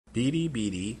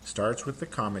BDBD starts with the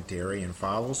commentary and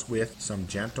follows with some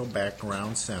gentle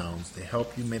background sounds to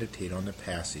help you meditate on the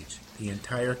passage. The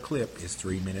entire clip is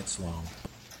 3 minutes long.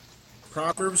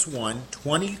 Proverbs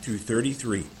 1:20 through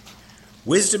 33.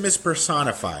 Wisdom is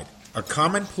personified, a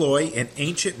common ploy in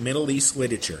ancient Middle East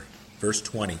literature. Verse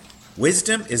 20.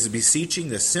 Wisdom is beseeching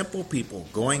the simple people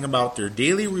going about their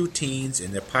daily routines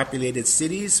in the populated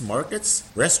cities, markets,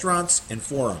 restaurants, and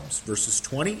forums. Verses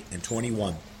 20 and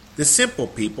 21. The simple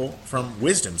people, from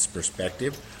wisdom's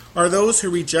perspective, are those who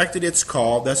rejected its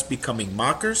call, thus becoming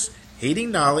mockers, hating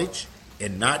knowledge,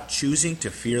 and not choosing to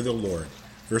fear the Lord.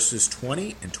 Verses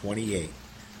 20 and 28.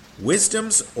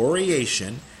 Wisdom's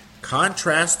oration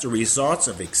contrasts the results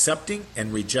of accepting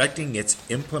and rejecting its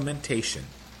implementation.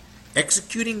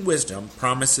 Executing wisdom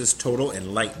promises total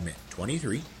enlightenment,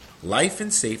 23, life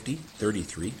and safety,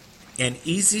 33, an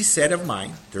easy set of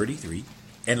mind, 33,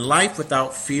 and life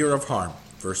without fear of harm,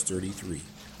 verse 33.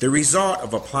 The result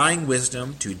of applying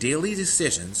wisdom to daily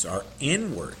decisions are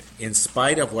inward in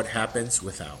spite of what happens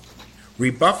without.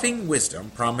 Rebuffing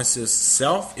wisdom promises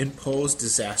self-imposed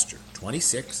disaster,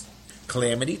 26,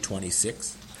 calamity,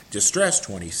 26, distress,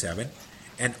 27,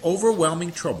 and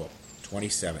overwhelming trouble,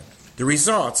 27. The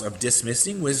results of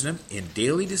dismissing wisdom in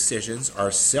daily decisions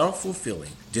are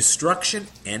self-fulfilling destruction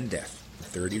and death,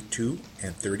 32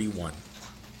 and 31.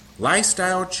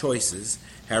 Lifestyle choices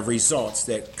have results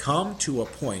that come to a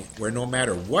point where no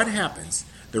matter what happens,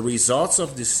 the results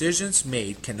of decisions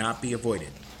made cannot be avoided,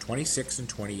 26 and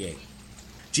 28.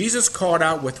 Jesus called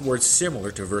out with words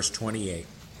similar to verse 28.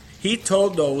 He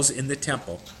told those in the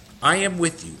temple, I am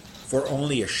with you for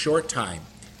only a short time,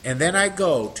 and then I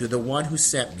go to the one who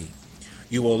sent me.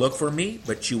 You will look for me,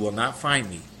 but you will not find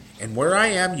me. And where I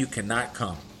am, you cannot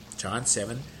come. John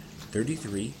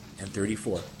 7:33 and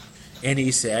 34. And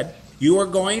he said, you are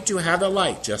going to have the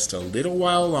light just a little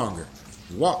while longer.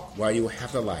 Walk while you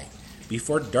have the light,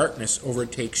 before darkness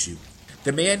overtakes you.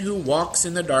 The man who walks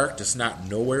in the dark does not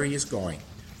know where he is going.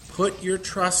 Put your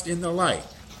trust in the light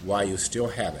while you still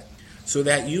have it, so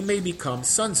that you may become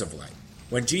sons of light.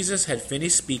 When Jesus had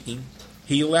finished speaking,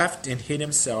 he left and hid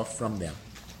himself from them.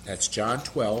 That's John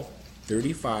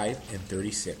 12:35 and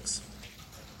 36.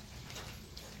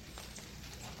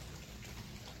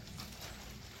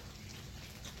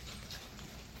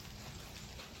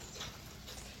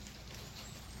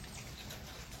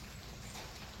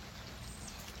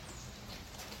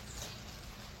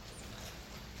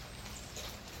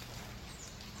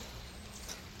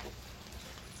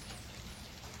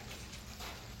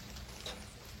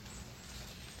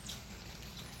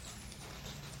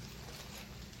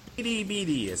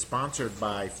 BDBD is sponsored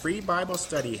by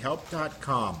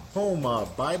FreeBibleStudyHelp.com, home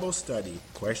of Bible study,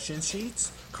 question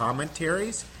sheets,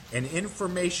 commentaries, and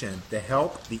information to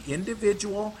help the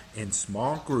individual and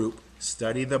small group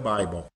study the Bible.